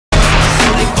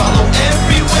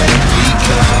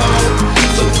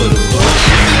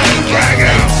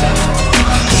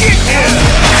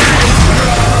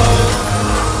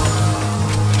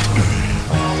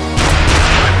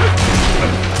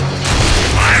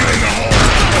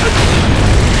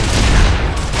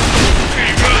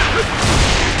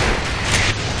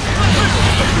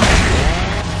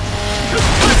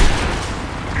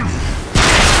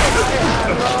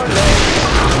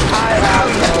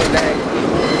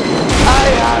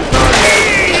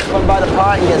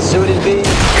spot and get zooted, B.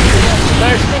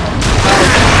 Thirsty?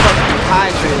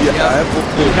 Hydrated, yeah, I have full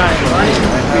food. Got any money?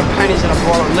 3 pennies in a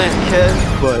ball of lint, kid.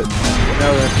 But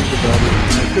now that I think about it,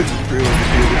 I could just really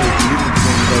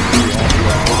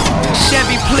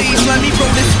Chevy, please let me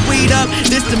roll this weed up.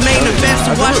 This the main event,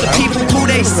 so watch the people pull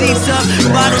they seats up.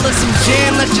 Bottle of some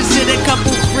gin, let's just hit a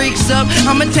couple freaks up.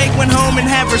 I'ma take one home and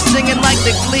have her singing like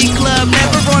the Glee Club.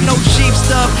 Never on no cheap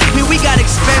stuff. Here we got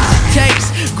expensive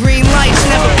takes. Green lights,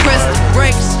 never press the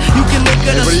brakes. You can look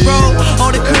at us roll,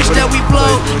 all the kush that we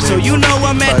blow. So you know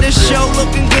I'm at this show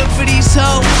looking good for these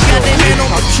hoes. Got their hand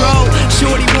on patrol,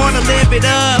 shorty wanna live it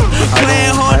up.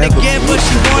 Playing hard to get, but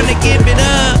she wanna give it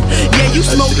up. Yeah, you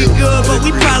smoking good, but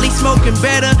we probably smoking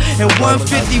better. And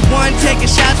 151, taking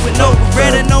shots with no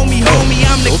Beretta. Know me, homie,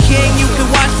 I'm the king. You can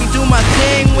watch me do my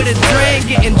thing with a drink,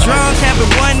 getting drunk, having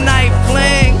one night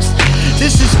flings.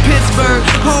 This is Pittsburgh,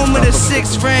 home of the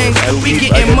 6 rings. We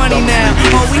getting money now,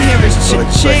 all we hear is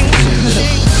ching.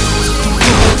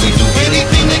 We do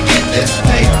anything to get this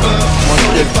paper. So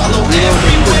they follow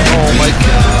everywhere we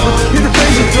go. People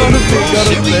answering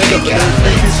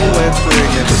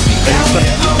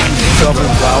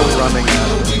and while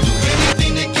running.